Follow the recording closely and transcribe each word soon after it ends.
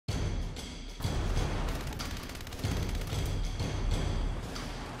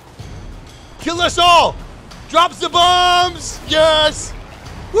Kill us all! Drops the bombs! Yes!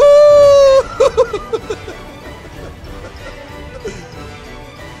 Woo!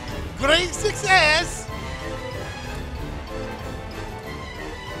 Great success!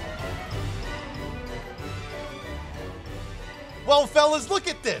 Well, fellas, look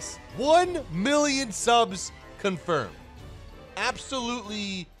at this. 1 million subs confirmed.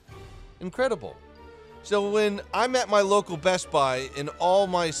 Absolutely incredible. So when I'm at my local Best Buy and all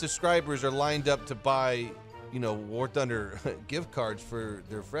my subscribers are lined up to buy, you know, War Thunder gift cards for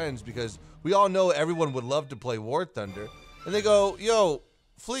their friends, because we all know everyone would love to play War Thunder, and they go, yo,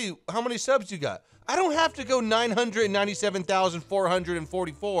 Flea, how many subs you got? I don't have to go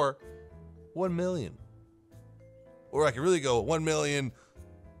 997,444. 1 million. Or I could really go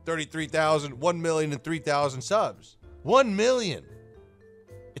 1,033,000, 1,003,000 subs. 1 million.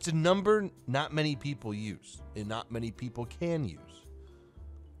 It's a number not many people use, and not many people can use.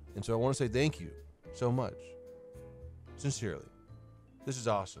 And so I want to say thank you so much. Sincerely. This is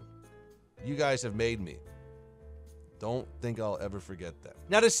awesome. You guys have made me. Don't think I'll ever forget that.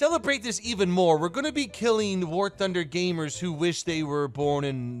 Now, to celebrate this even more, we're going to be killing War Thunder gamers who wish they were born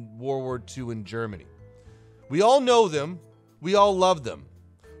in World War II in Germany. We all know them. We all love them.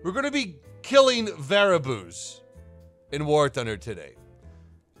 We're going to be killing Variboos in War Thunder today.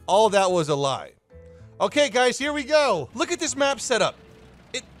 All that was a lie. Okay, guys, here we go. Look at this map setup.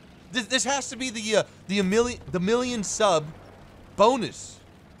 This has to be the million sub bonus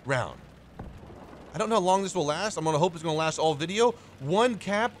round. I don't know how long this will last. I'm gonna hope it's gonna last all video. 1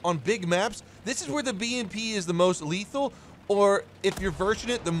 cap on big maps. This is where the BMP is the most lethal, or if you're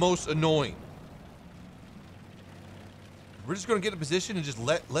versioning it, the most annoying. We're just gonna get in position and just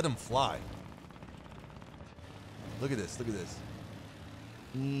let them fly. Look at this. Look at this.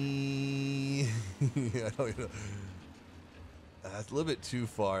 I don't know. That's a little bit too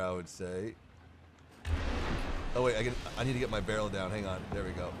far, I would say. Oh wait, I need to get my barrel down. Hang on. There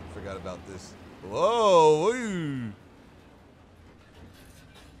we go. Forgot about this. Whoa! Woo.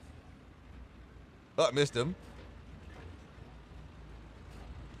 Oh, I missed him.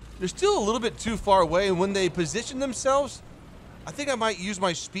 They're still a little bit too far away, and when they position themselves, I think I might use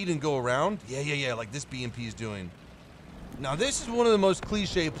my speed and go around. Yeah, like this BMP is doing. Now, this is one of the most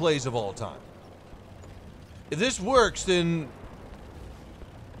cliche plays of all time. If this works, then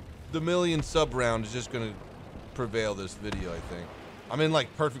the million sub round is just gonna prevail this video, I think. I'm in like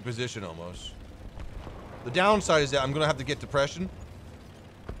perfect position almost. The downside is that I'm gonna have to get depression,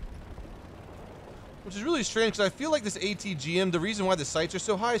 which is really strange because I feel like this ATGM, the reason why the sights are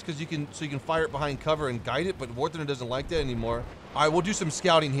so high is because you can fire it behind cover and guide it, but War Thunder doesn't like that anymore. All right, we'll do some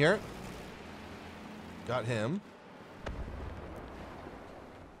scouting here. Got him.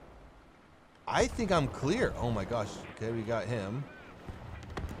 I think I'm clear. Oh my gosh. Okay, we got him.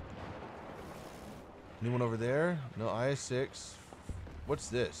 Anyone over there? No, IS-6. What's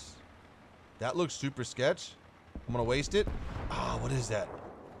this? That looks super sketch. I'm gonna waste it. Ah, what is that?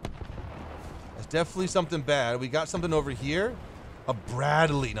 That's definitely something bad. We got something over here. A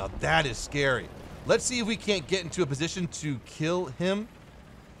Bradley. Now that is scary. Let's see if we can't get into a position to kill him.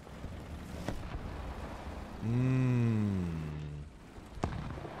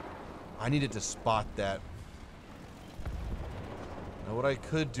 I needed to spot that. Now what I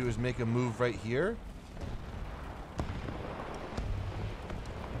could do is make a move right here.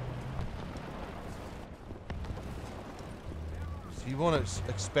 So you want to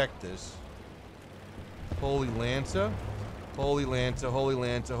expect this. Holy Lanza. Holy Lanza, Holy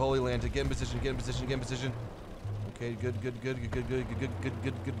Lanza, Holy Lanza. Get in position, get in position, get in position. Okay, good.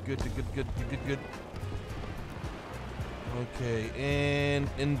 Okay, and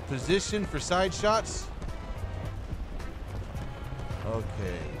in position for side shots.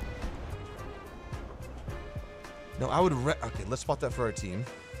 Okay. No, I would okay, let's spot that for our team.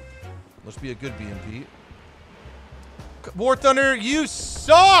 Let's be a good BMP. War Thunder, you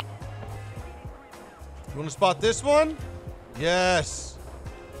suck! You want to spot this one? Yes.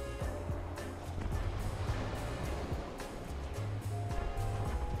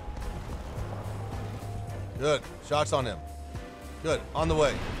 Good. Shots on him. Good. On the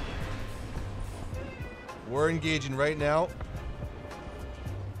way. We're engaging right now.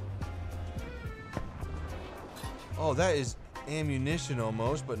 Oh, that is ammunition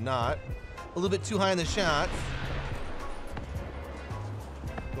almost, but not. A little bit too high in the shot.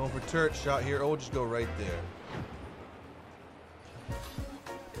 Going for turret shot here. Oh, we'll just go right there.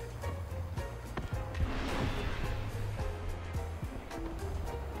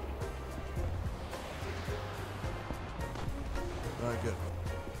 All right, good.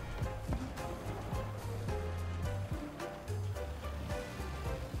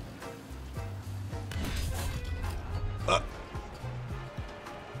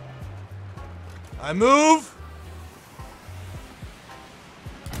 I move.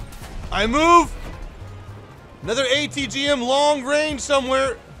 I move. Another ATGM long range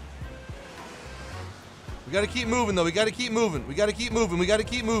somewhere. We gotta keep moving though. We gotta keep moving. We gotta keep moving. We gotta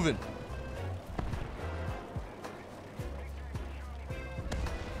keep moving.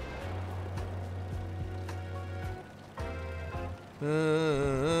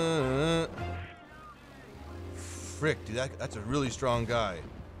 Frick, dude, that's a really strong guy.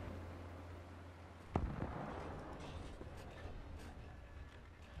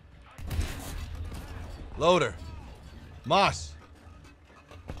 Loader. Moss.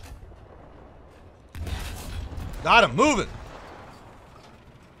 Got him, moving.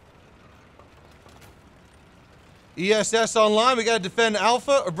 ESS online, we gotta defend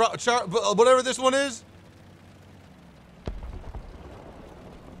Alpha, or whatever this one is.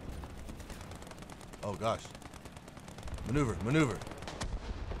 Oh gosh. Maneuver, maneuver.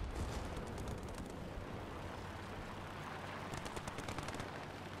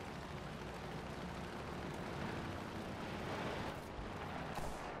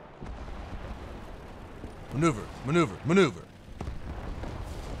 Maneuver, maneuver, maneuver.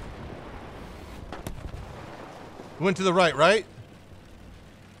 Went to the right, right?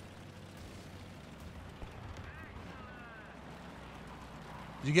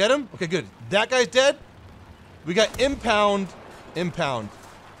 Did you get him? Okay, good. That guy's dead. We got impound. Impound.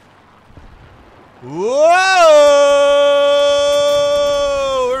 Whoa!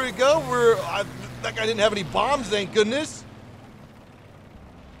 There we go. That guy didn't have any bombs, thank goodness.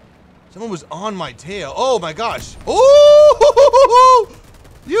 Someone was on my tail. Oh my gosh. Oh!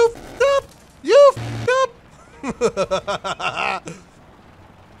 You f***ed up! You f***ed up!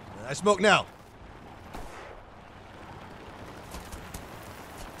 I smoke now.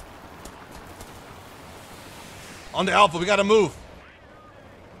 On to Alpha, we gotta move.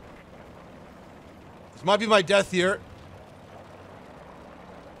 This might be my death here.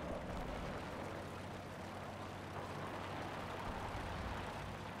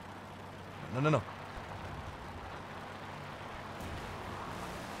 No, no, no.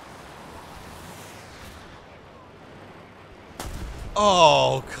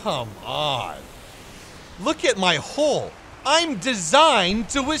 Oh, come on. Look at my hull. I'm designed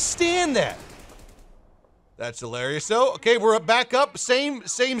to withstand that. That's hilarious. So, okay, we're back up. Same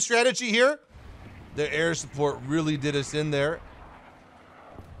strategy here. The air support really did us in there.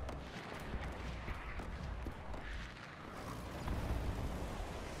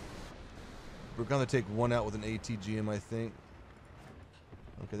 We're gonna take one out with an ATGM, I think.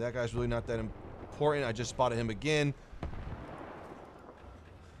 Okay, that guy's really not that important. I just spotted him again.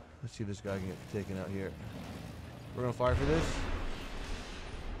 Let's see if this guy can get taken out here. We're gonna fire for this.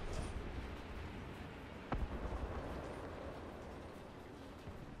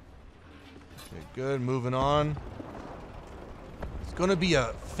 Okay, good. Moving on. It's gonna be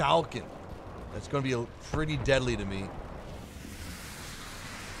a Falcon. That's gonna be pretty deadly to me.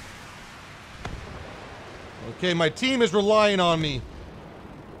 Okay, my team is relying on me.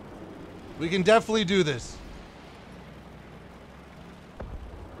 We can definitely do this.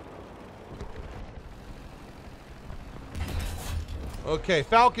 Okay,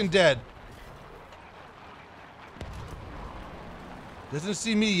 Falcon dead. Doesn't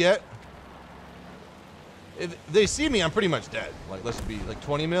see me yet. If they see me, I'm pretty much dead. Like, let's be like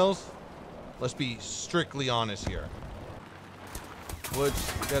 20 mils. Let's be strictly honest here. Which,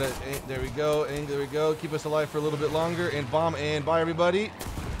 gotta, there we go, and there we go. Keep us alive for a little bit longer, and bomb, and bye everybody.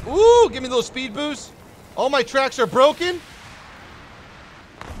 Ooh, give me a little speed boost. All my tracks are broken.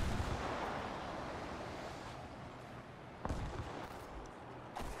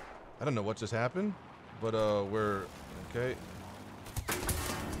 I don't know what just happened, but we're, okay.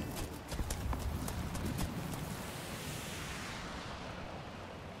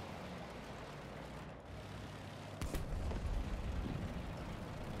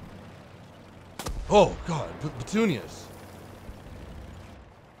 Oh, God, petunias.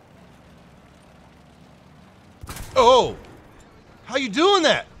 Oh, how you doing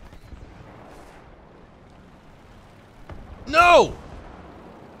that? No!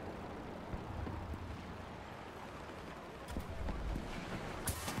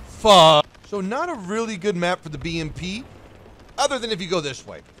 Fuck. So not a really good map for the BMP, other than if you go this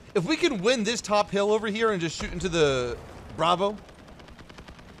way. If we can win this top hill over here and just shoot into the Bravo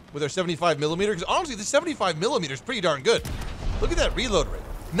with our 75mm, because honestly, the 75mm is pretty darn good. Look at that reload rate.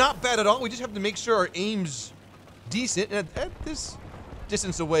 Not bad at all. We just have to make sure our aim's decent, and at this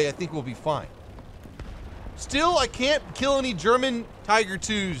distance away, I think we'll be fine. Still, I can't kill any German Tiger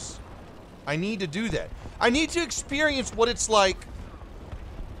 2s. I need to do that. I need to experience what it's like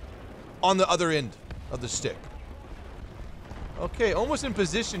on the other end of the stick. Okay, almost in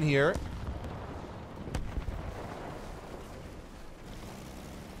position here.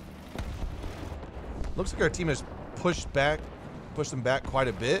 Looks like our team has pushed them back quite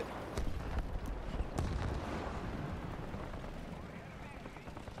a bit.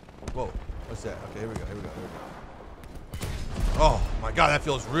 Whoa, what's that? Okay, here we go. Oh my god, that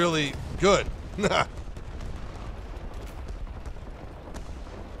feels really good.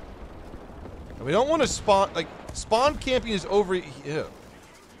 We don't want to spawn, like, spawn camping is over here.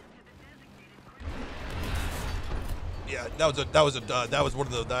 Yeah, that was one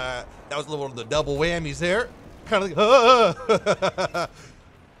of the double whammies there. Kind of like,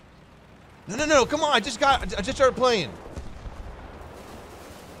 No, come on, I just started playing.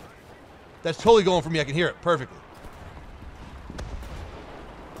 That's totally going for me, I can hear it perfectly.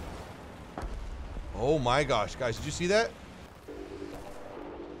 Oh my gosh, guys, did you see that?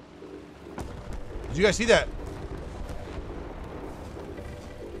 Did you guys see that?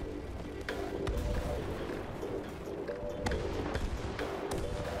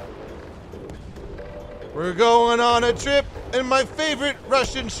 We're going on a trip in my favorite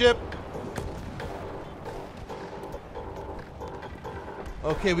Russian ship.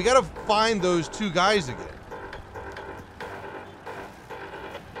 Okay, we gotta find those two guys again.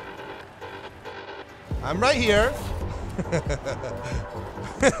 I'm right here.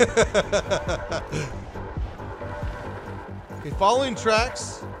 Okay, following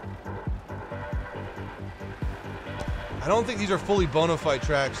tracks. I don't think these are fully bona fide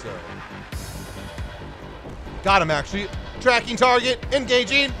tracks, though. Got him, actually. Tracking target.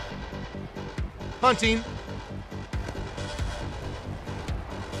 Engaging. Hunting.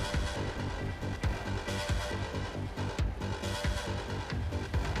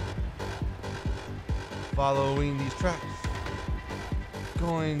 Following these tracks.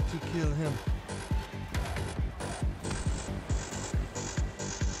 Going to kill him.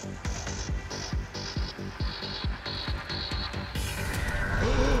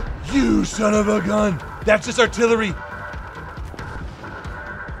 You son of a gun! That's just artillery.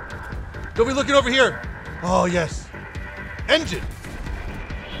 Don't be looking over here. Oh yes. Engine.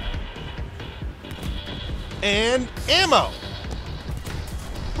 And ammo.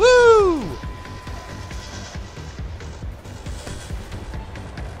 Woo!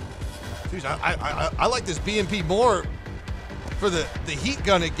 Jeez, I like this BMP more for the heat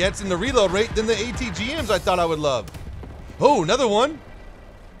gun it gets and the reload rate than the ATGMs I thought I would love. Oh, another one.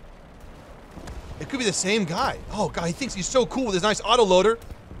 It could be the same guy. Oh, God, he thinks he's so cool with his nice autoloader.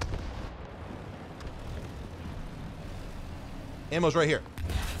 Ammo's right here.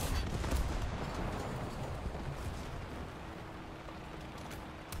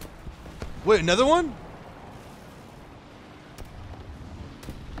 Wait, another one?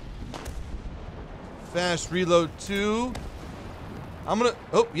 Fast reload 2. I'm gonna...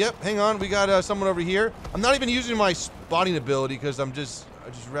 Oh, yep, hang on. We got someone over here. I'm not even using my spotting ability because I just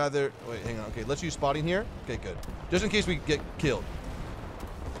rather... Wait, hang on. Okay, let's use spotting here. Okay, good. Just in case we get killed.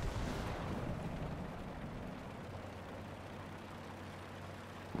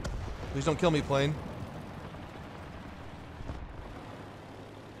 Please don't kill me, plane.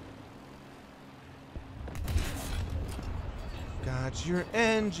 Got your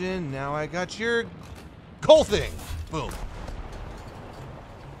engine. Now I got your coal thing. Boom.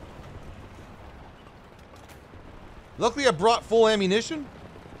 Luckily, I brought full ammunition.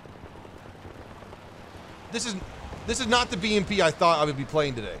 This is not the BMP I thought I would be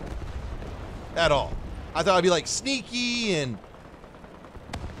playing today. At all. I thought I'd be like sneaky and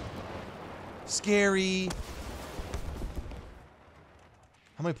scary.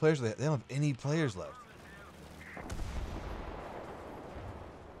 How many players do they have? They don't have any players left.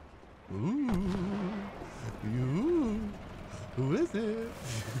 Ooh. Who is it?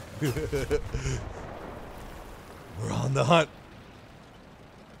 We're on the hunt.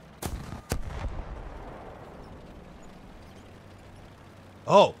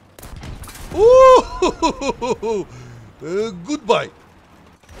 Oh. Ooh. Goodbye.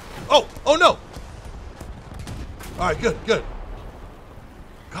 Oh no. All right, good.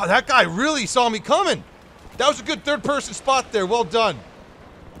 God, that guy really saw me coming. That was a good third-person spot there. Well done.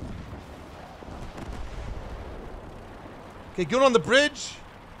 Okay, going on the bridge.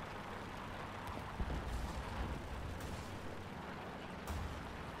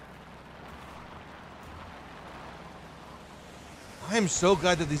 I am so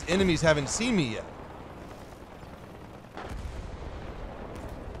glad that these enemies haven't seen me yet.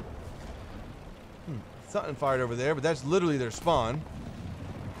 Something fired over there, but that's literally their spawn.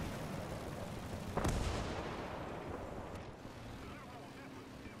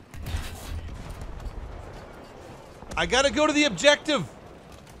 I gotta go to the objective.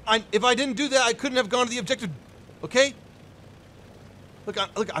 If I didn't do that, I couldn't have gone to the objective. Okay? Look,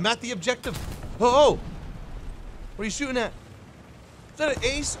 I'm at the objective. Oh! What are you shooting at? Is that an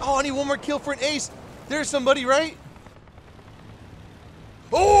ace? Oh, I need one more kill for an ace. There's somebody, right?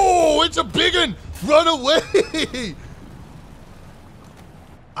 Oh, it's a big one! Run away!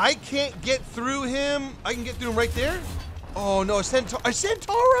 I can't get through him. I can get through him right there. Oh no, a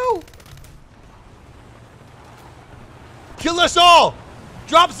Centauro! Kill us all!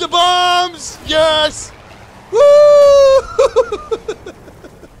 Drops the bombs! Yes! Woo!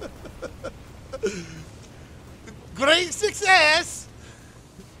 Great success!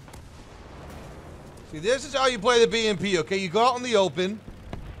 See, this is how you play the BMP, okay? You go out in the open,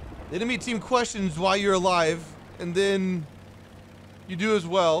 the enemy team questions why you're alive, and then you do as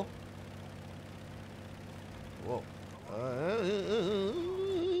well. Whoa.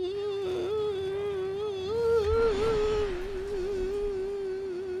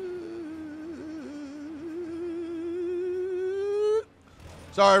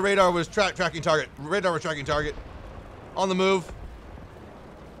 Sorry, radar was tracking target. Radar was tracking target. On the move.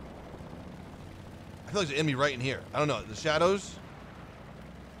 I feel like there's an enemy right in here. I don't know. The shadows.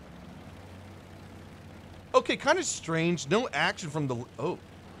 Okay, kind of strange. No action from the... Oh.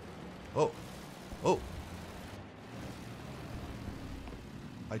 Oh. Oh.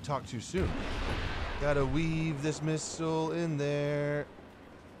 I talked too soon. Gotta weave this missile in there.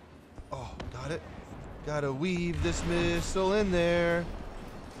 Oh, got it. Gotta weave this missile in there.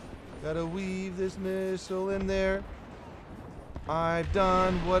 Gotta weave this missile in there. I've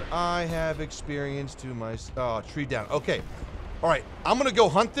done what I have experienced to my... Oh, tree down. Okay. All right. I'm gonna go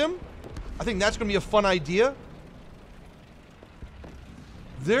hunt them. I think that's gonna be a fun idea.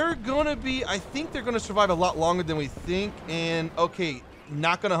 They're gonna be... I think they're gonna survive a lot longer than we think. And, okay,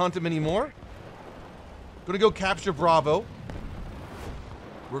 not gonna hunt them anymore. Gonna go capture Bravo.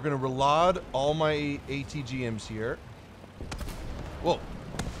 We're gonna reload all my ATGMs here. Whoa.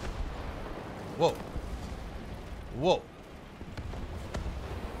 Whoa. Whoa.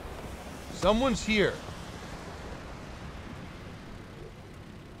 Someone's here.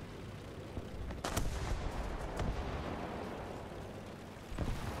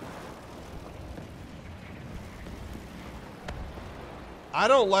 I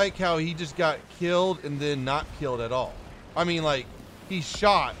don't like how he just got killed and then not killed at all. I mean, like, he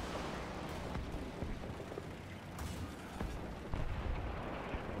shot.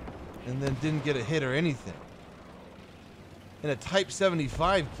 And then didn't get a hit or anything. And a Type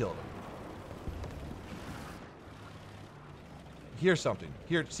 75 killed him. Hear something.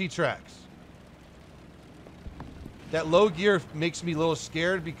 Here, see tracks. That low gear makes me a little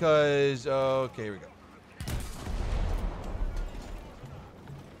scared because... okay, here we go.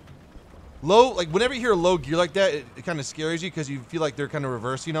 Low, like, whenever you hear a low gear like that, it kind of scares you because you feel like they're kind of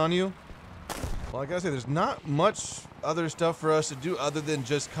reversing on you. Well, I gotta say, there's not much other stuff for us to do other than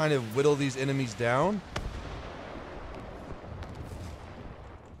just kind of whittle these enemies down.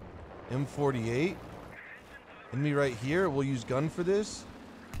 M48. Enemy right here. We'll use gun for this.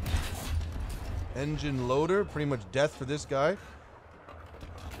 Engine loader. Pretty much death for this guy.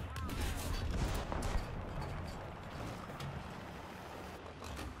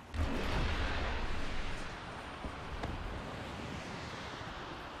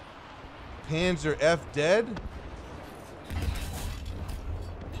 Panzer F dead.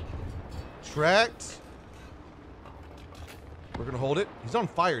 Tracked. We're gonna hold it. He's on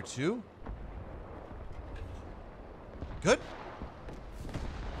fire too. Good.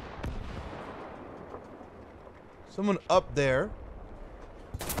 Someone up there.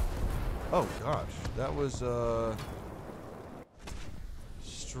 Oh gosh, that was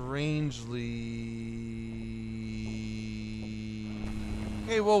strangely...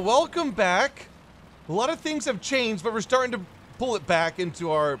 Okay, well, welcome back. A lot of things have changed, but we're starting to pull it back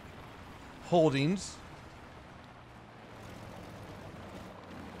into our holdings.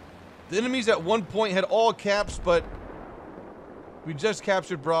 The enemies at one point had all caps, but we just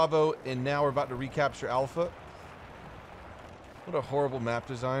captured Bravo, and now we're about to recapture Alpha. What a horrible map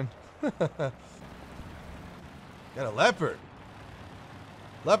design. Got a leopard.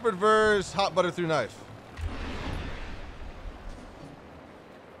 Leopard versus hot butter through knife.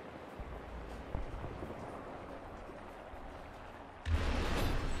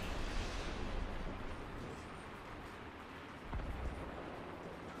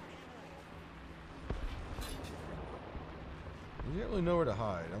 You don't really know where to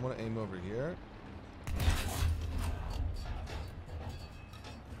hide. I'm gonna aim over here.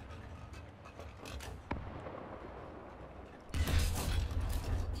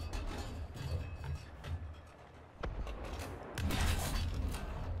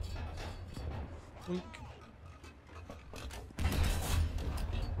 Boink.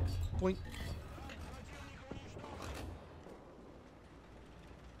 Boink.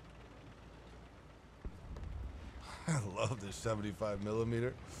 I love this 75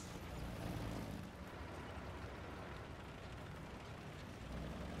 millimeter.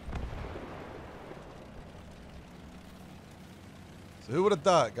 So who would have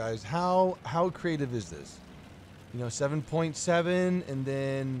thought, guys? How creative is this? You know, 7.7 and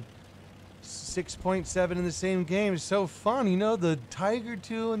then 6.7 in the same game. It's so fun. You know, the Tiger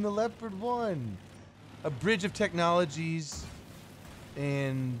 2 and the Leopard 1. A bridge of technologies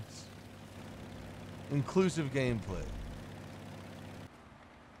and inclusive gameplay.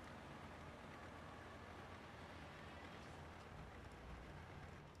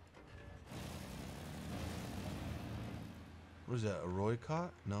 What is that, a Roy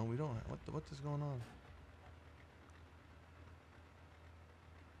cot? No, we don't. What is going on?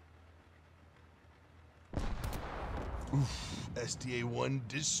 Oof, SDA-1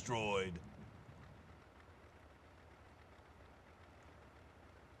 destroyed.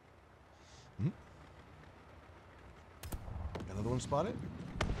 Another one spotted?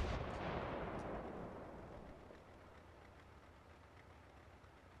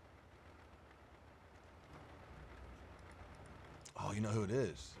 Oh, you know who it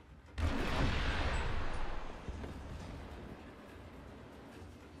is.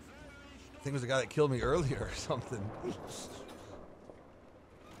 I think it was the guy that killed me earlier or something.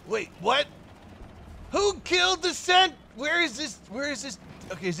 Wait, what? Who killed the Sent? Where is this? Where is this?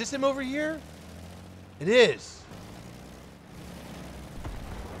 Okay, is this him over here? It is.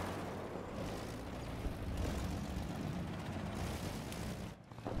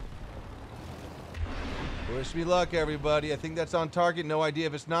 Wish me luck, everybody. I think that's on target. No idea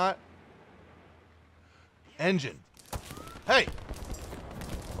if it's not. Engine. Hey!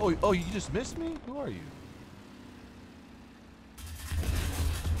 Oh, you just missed me? Who are you?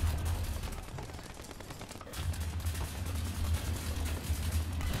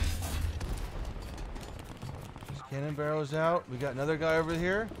 This cannon barrel's out. We got another guy over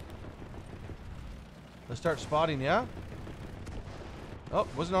here. Let's start spotting, yeah? Oh,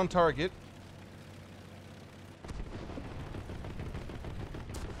 wasn't on target.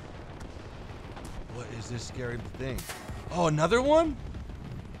 What is this scary thing? Oh, another one?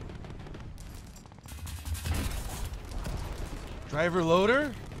 Driver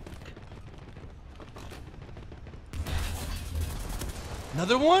loader?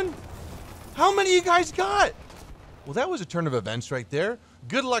 Another one? How many you guys got? Well, that was a turn of events right there.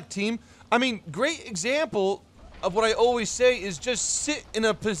 Good luck, team. I mean, great example of what I always say is just sit in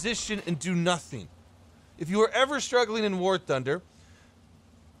a position and do nothing. If you are ever struggling in War Thunder,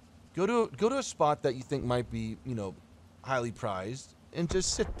 go to a spot that you think might be, you know, highly prized and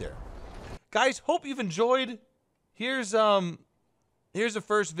just sit there. Guys, hope you've enjoyed. Here's the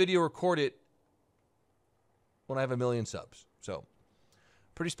first video recorded when I have 1 million subs. So,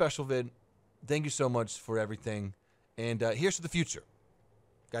 pretty special vid. Thank you so much for everything. And here's to the future.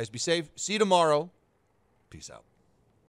 Guys, be safe. See you tomorrow. Peace out.